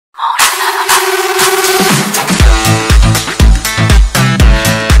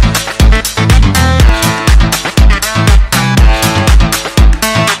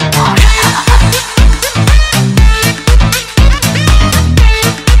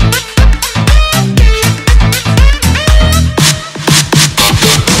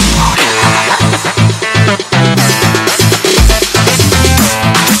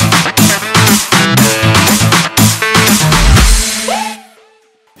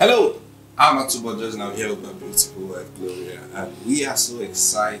Hello, I'm Atubo Judge and I'm here with my beautiful wife Gloria, and we are so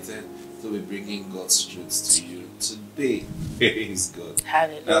excited to be bringing God's truth to you today. Praise God.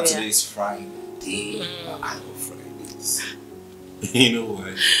 Hallelujah. Now today is Friday. I love Fridays. You know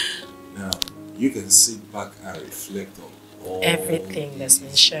what? Now you can sit back and reflect on all Everything that's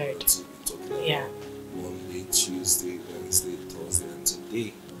been shared. words we've been talking about. Yeah. Monday, Tuesday, Wednesday, Thursday, and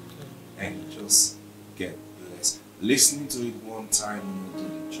today, and just get blessed. Listening to it one time will not do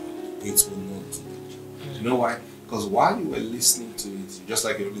the job. It will not do the job. You know why? Because while you were listening to it, just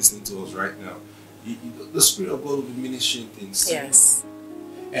like you're listening to us right now, the Spirit of God will be ministering things to you. Yes.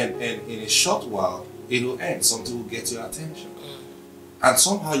 And in a short while, it will end. Something will get your attention. And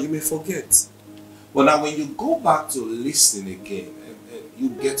somehow you may forget. But now when you go back to listen again, and you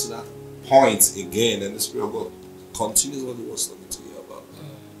get to that point again, and the Spirit of God continues what He was talking to you about.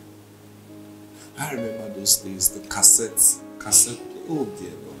 I remember those days, the cassette, oh dear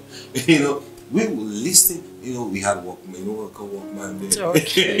Lord. You know, we would listen, you know, we had Walkman, you know what called Walkman there?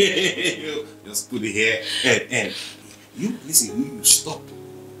 Okay. You know, just put it here, and you listen, you stop,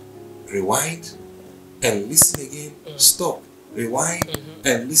 rewind, and listen again, stop, rewind,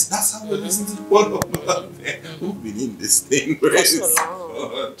 and listen. That's how we listen to one of us there. Who've been in this thing? Praise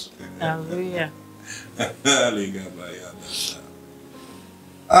God. Hallelujah.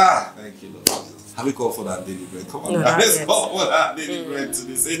 Thank you, Lord. Have we called for that daily bread? Come on, No, now. not Let's yet. call for that daily bread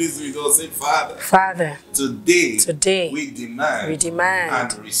today. Say this with us. Say, Father, Father, today we demand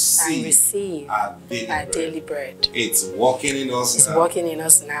and receive our daily bread. bread. It's working in us It's now. working in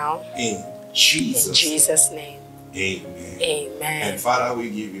us now. In In Jesus' Jesus' name. Amen. Amen. And Father, we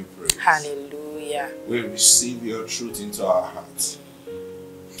give you praise. Hallelujah. We receive your truth into our hearts.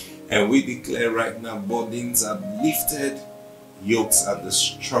 And we declare right now, burdens are lifted, yokes are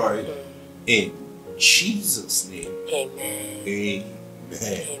destroyed. In Jesus' name. Amen. Amen.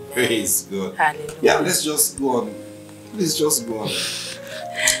 Amen. Praise God. Hallelujah. Yeah, let's just go on. Please just go on.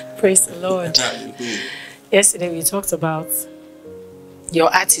 Praise the Lord. Hallelujah. Yesterday we talked about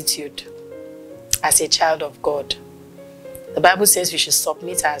your attitude as a child of God. The Bible says we should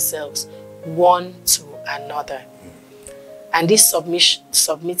submit ourselves one to another. And this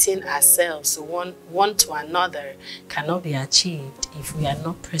submitting ourselves one to another cannot be achieved if we are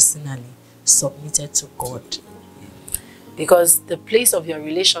not personally submitted to God. Because the place of your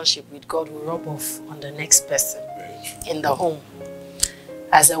relationship with God will rub off on the next person in the home.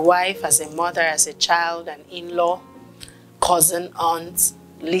 As a wife, as a mother, as a child, an in-law, cousin, aunt,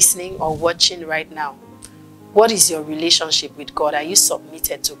 listening or watching right now. What is your relationship with God? Are you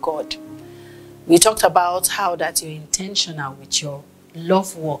submitted to God? We talked about how that you're intentional with your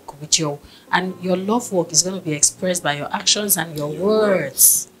love walk, and your love walk is going to be expressed by your actions and your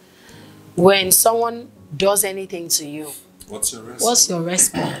words. When someone does anything to you, What's your response? what's your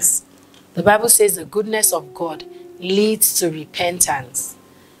response? The Bible says the goodness of God leads to repentance.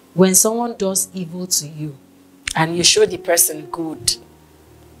 When someone does evil to you and you show the person good,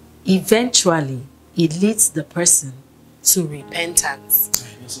 eventually it leads the person to repentance.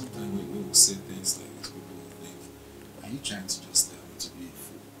 You know, sometimes we will say things like this, people will think, are you trying to just tell me to be a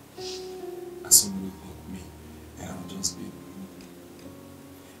fool? And somebody will hug me, and I'll just be.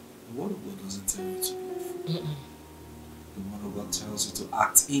 The Word of God doesn't tell you to be a fool. The Word of God tells you to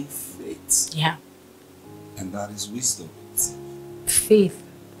act in faith. Yeah. And that is wisdom. Faith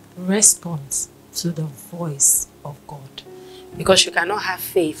responds to the voice of God. Because you cannot have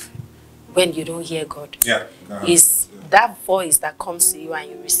faith when you don't hear God. Yeah. It's that voice that comes to you and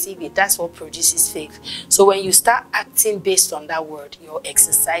you receive it. That's what produces faith. So when you start acting based on that word, you're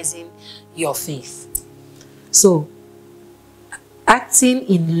exercising your faith. So acting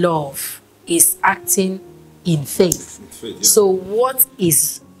in love is acting in faith. So what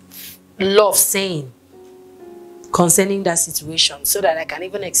is love saying concerning that situation so that I can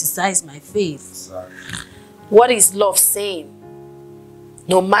even exercise my faith? Exactly. What is love saying?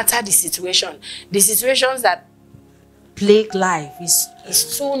 No matter the situations that plague life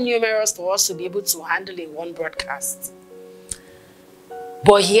is too numerous for us to be able to handle in one broadcast.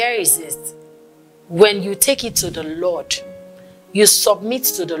 But here is it. When you take it to the Lord, you submit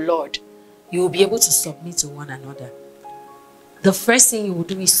to the Lord, you will be able to submit to one another. The first thing you will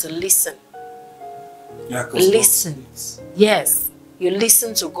do is to listen. Yeah, 'cause Listen. Yes, you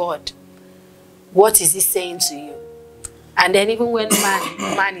listen to God. What is He saying to you? And then even when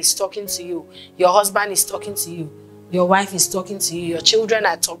man is talking to you, your husband is talking to you, your wife is talking to you, your children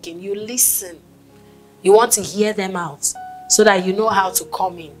are talking, you listen. You want to hear them out so that you know how to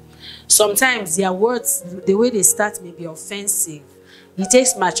come in. Sometimes their words, the way they start may be offensive. It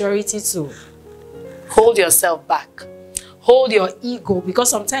takes maturity to hold yourself back. hold your ego, because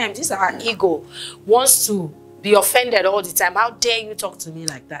sometimes this our ego wants to be offended all the time. How dare you talk to me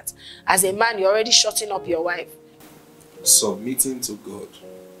like that? As a man, you're already shutting up your wife. Submitting to God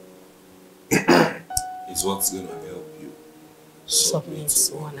is what's going to help you Submit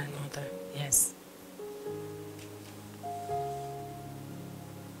to one another. Yes.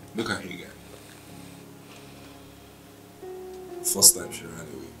 Look at Hagar. First time she ran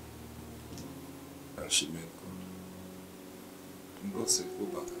away. And she met God. And God said, go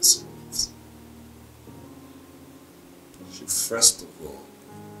back and submit. She first of all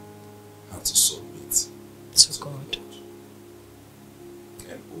had to submit To God.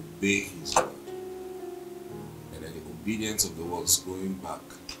 And obey his word. And then the obedience of the word is going back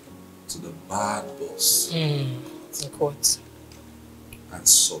to the bad boss The court. and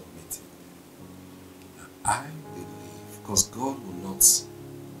submitting. And I believe, because God will not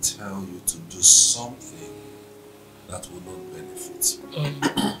tell you to do something that will not benefit you.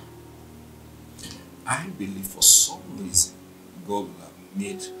 I believe for some reason God will have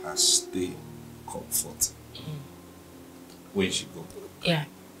made her stay comfortable when she got back. Yeah.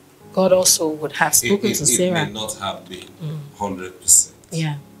 God also would have spoken to Sarah. It may not have been 100%.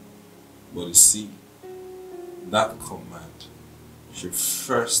 Yeah. But you see, that command, she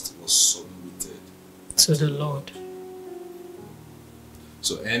first was submitted To the Lord.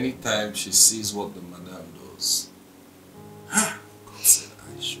 So anytime she sees what the madam does, God said,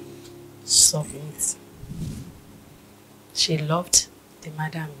 I should Submit. She loved the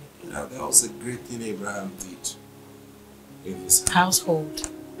madam. Now, that was a great thing Abraham did in his Household.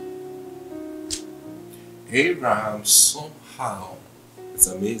 Abraham somehow, it's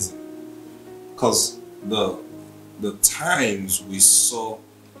amazing, because the times we saw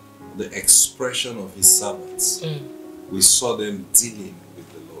the expression of his servants, we saw them dealing with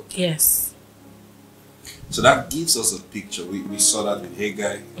the Lord. Yes. So that gives us a picture. We saw that with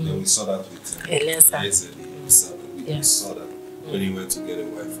Haggai, and then we saw that with Eliezer. We saw that when he went to get a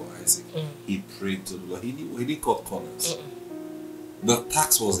wife for Isaac, he prayed to the Lord. He didn't cut corners. The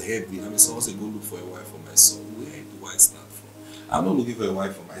tax was heavy. I mean, someone said, go look for a wife for my son. Where do I start from? I'm not looking for a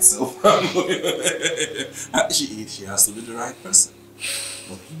wife for myself. she has to be the right person.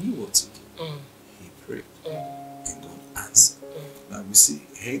 But he knew what to do. He prayed. And God answered. Now we see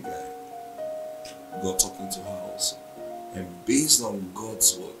Haggai, God talking to her also. And based on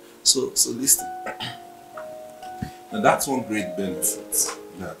God's word. So listen. Now that's one great benefit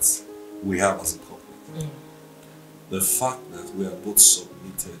that we have as a couple. The fact that we are both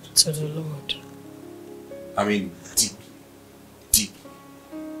submitted To the Lord. I mean, deeply.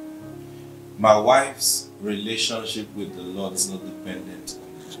 My wife's relationship with the Lord is not dependent on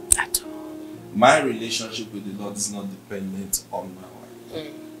me. At all. My relationship with the Lord is not dependent on my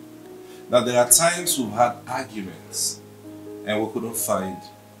wife. Now, there are times we've had arguments and we couldn't find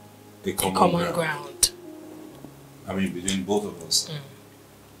a common ground. I mean, between both of us.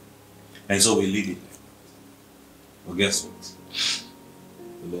 And so we leave it. But guess what?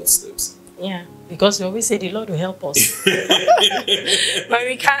 The Lord steps in. Yeah, because we always say the Lord will help us. When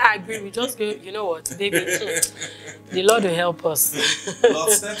we can't agree, we just go, you know what, baby, the Lord will help us. The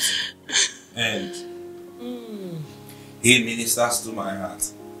Lord steps in. And He ministers to my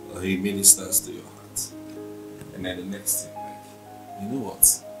heart, or He ministers to your heart. And then the next thing, like, you know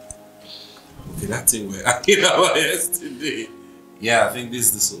what? Okay, that thing we're talking about yesterday. Yeah, I think this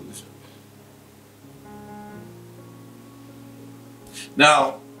is the solution.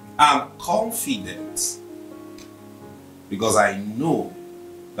 Now, I'm confident because I know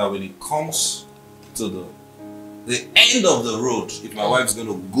that when it comes to the end of the road, if my wife's going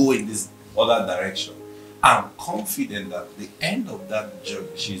to go in this other direction, I'm confident that the end of that journey,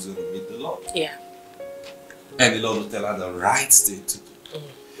 she's going to meet the Lord. Yeah. And the Lord will tell her the right thing to do.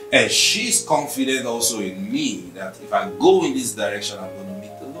 And she's confident also in me that if I go in this direction, I'm going to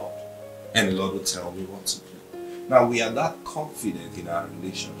meet the Lord. And the Lord will tell me what to do. Now, we are that confident in our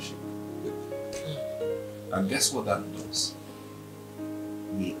relationship with Him. And guess what that does?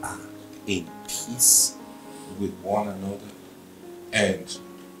 We are in peace with one another. And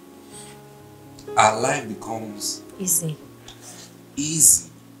our life becomes Easy.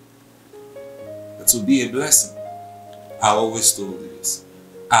 To be a blessing. I always told you this.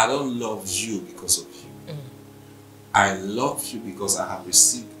 I don't love you because of you. I love you because I have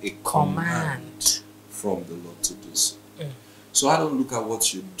received a command from the Lord to do so. So I don't look at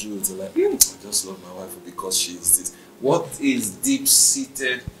what you do to like, I just love my wife because she is this. What is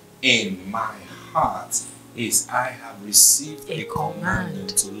deep-seated in my heart is I have received a command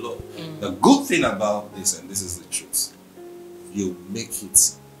to love. The good thing about this, and this is the truth, you make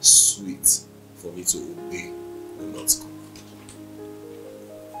it sweet for me to obey the Lord's command.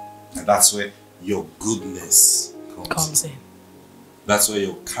 And that's where your goodness comes in. That's where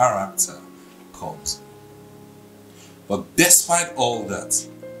your character comes in. But despite all that,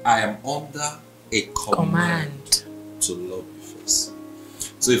 I am under a command to love you first.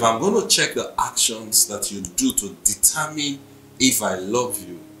 So if I'm going to check the actions that you do to determine if I love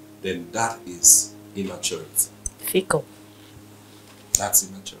you, then that is immaturity. Fickle. That's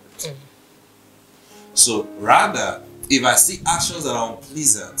immaturity. So rather, if I see actions that are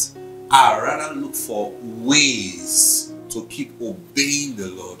unpleasant, I rather look for ways to keep obeying the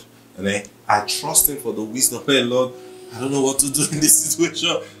Lord. And then I trust Him for the wisdom. Hey, Lord, I don't know what to do in this situation.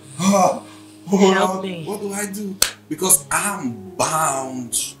 Help me. What do I do? Because I'm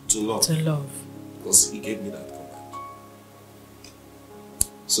bound to love. Because He gave me that command.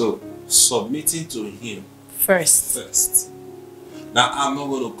 So, submitting to Him first. Now, I'm not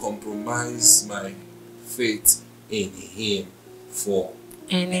going to compromise my faith in Him for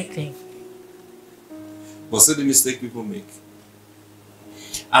anything. But see the mistake people make.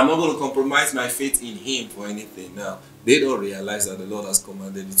 I'm not going to compromise my faith in Him for anything. Now, they don't realize that the Lord has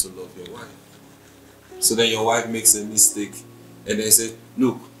commanded you to love your wife. So then your wife makes a mistake and they say,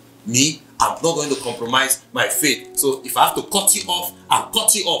 look, me, I'm not going to compromise my faith. So if I have to cut you off, I'll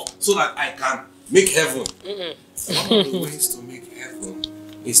cut you off so that I can make heaven. One of the ways to make heaven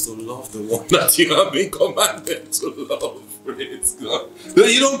is to love the one that you have been commanded to love. Praise God. No,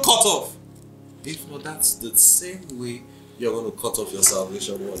 you don't cut off. If not, that's the same way you're going to cut off your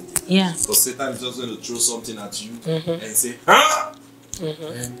salvation one day. Yeah. Because Satan is just going to throw something at you and say, huh?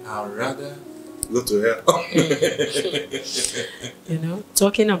 And I'd rather go to hell. You know,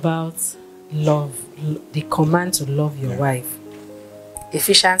 talking about love, the command to love your wife.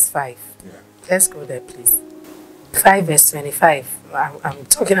 Ephesians 5. Yeah. Let's go there, please. 5 verse 25. I'm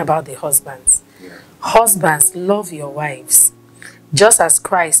talking about the husbands. Yeah. Husbands, love your wives, just as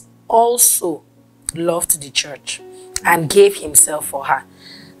Christ also loved the church and gave Himself for her,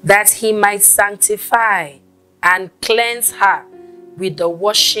 that He might sanctify and cleanse her with the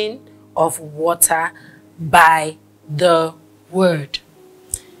washing of water by the word.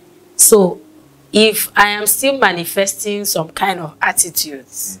 So, if I am still manifesting some kind of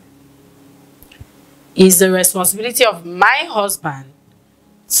attitudes, it's the responsibility of my husband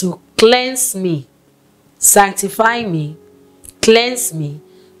to cleanse me, sanctify me, cleanse me,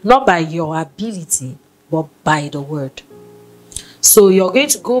 not by your ability, but by the word. So you're going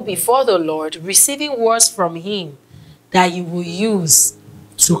to go before the Lord, receiving words from Him that you will use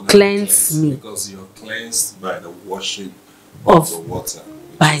to cleanse me. Because you're cleansed by the washing of the water.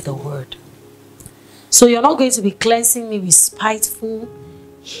 By the word. So you're not going to be cleansing me with spiteful,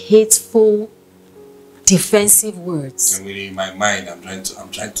 hateful, defensive words. And in my mind, I'm trying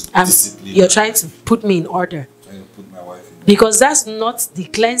to discipline. You're trying to put me in order. Trying to put my wife in. Because that's not the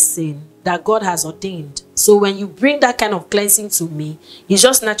cleansing that God has ordained. So when you bring that kind of cleansing to me, it's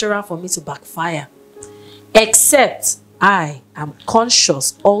just natural for me to backfire. Except I am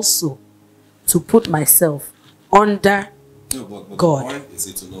conscious also to put myself under but God. The point is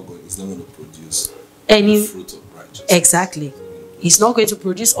it's not going to produce any fruit of righteousness. Exactly. It's not going to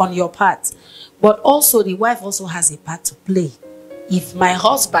produce on your part. But also the wife also has a part to play. If my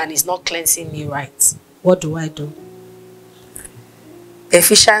husband is not cleansing me right, what do I do?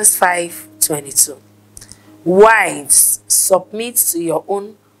 Ephesians 5:22. Wives, submit to your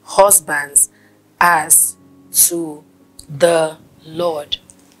own husbands as to the Lord.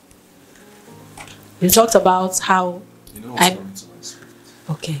 You talked about how... You know what's coming to my spirit?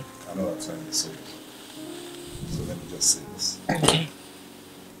 Okay. I know what time is so let me just say this. Okay.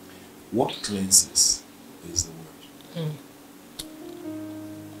 What cleanses is the word.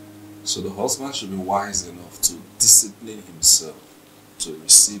 So the husband should be wise enough to discipline himself to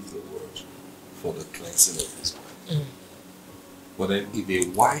receive the word for the cleansing of his wife. But then if a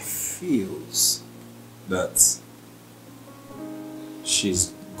wife feels that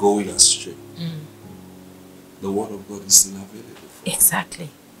she's going astray, the word of God is still available. Exactly.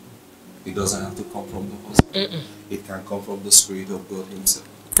 It doesn't have to come from the husband. It can come from the Spirit of God Himself.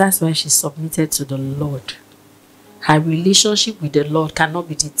 That's why she's submitted to the Lord. Her relationship with the Lord cannot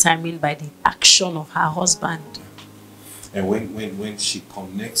be determined by the action of her husband. And when she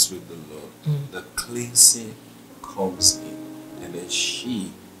connects with the Lord, the cleansing comes in, and then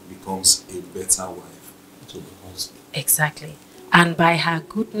she becomes a better wife to the husband. Exactly. And by her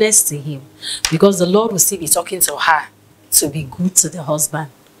goodness to him, because the Lord will still be talking to her to be good to the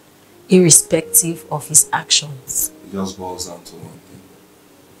husband, irrespective of his actions. It just boils down to one thing.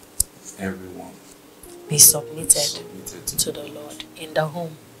 Everyone be submitted to the Lord in the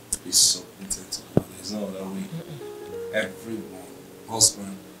home. Be submitted to the Lord. There's no other way. Everyone,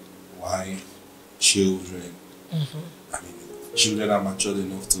 husband, wife, children. I mean, children are matured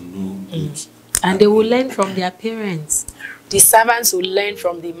enough to know good. And they will learn from their parents. The servants will learn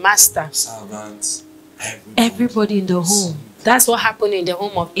from the master. Servants, Everybody in the home. That's what happened in the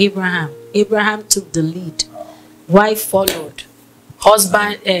home of Abraham. Abraham took the lead. Wife followed.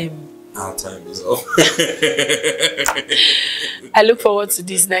 Husband, Our time is up. I look forward to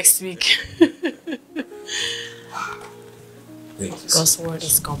this next week. Thank you. God's so word much.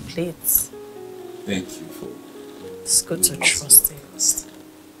 is complete. Thank you for It's good to doing this trust Him. podcast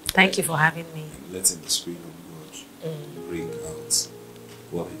Thank you for having me. and letting the Spirit of God bring out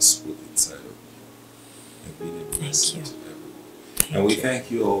what He's put inside of you and being a blessing you. to everyone. Thank And we you.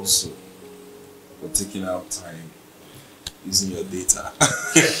 thank you also for taking out time using your data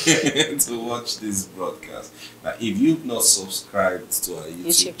to watch this broadcast. Now, if you've not subscribed to our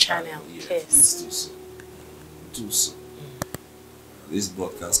YouTube channel, yet, yes. please do so. Do so. This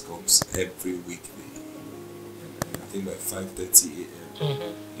broadcast comes every weekday. And I think by 5:30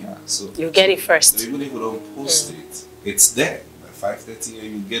 a.m. Yeah, so You'll get it first. so even if we don't post it, it's there. By 5:30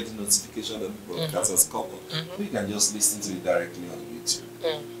 a.m. you get the notification that the broadcast has come on. You can just listen to it directly on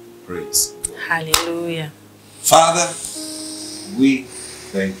YouTube. Praise God. Hallelujah. Father, we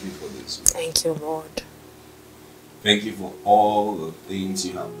thank you for this week. Thank you, Lord. Thank you for all the things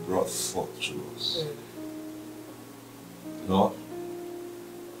you have brought forth to us. Lord,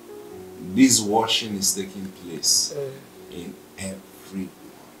 this washing is taking place in everyone.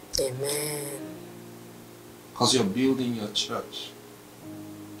 Amen. Because you're building your church,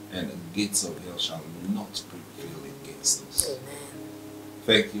 and the gates of hell shall not prevail against us. Amen.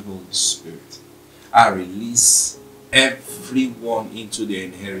 Thank you, Holy Spirit. I release everyone into their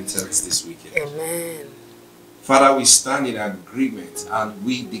inheritance this weekend. Amen. Father, we stand in agreement and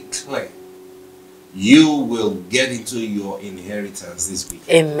we declare you will get into your inheritance this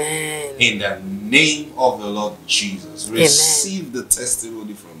weekend. Amen. In the name of the Lord Jesus, receive the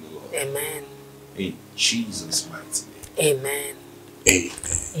testimony from the Lord. Amen. In Jesus' mighty name. Amen. Amen.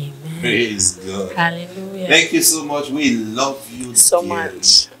 Amen. Praise God. Hallelujah. Thank you so much. We love you So dearly.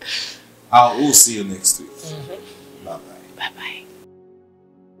 much. We'll see you next week. Bye-bye. Bye-bye.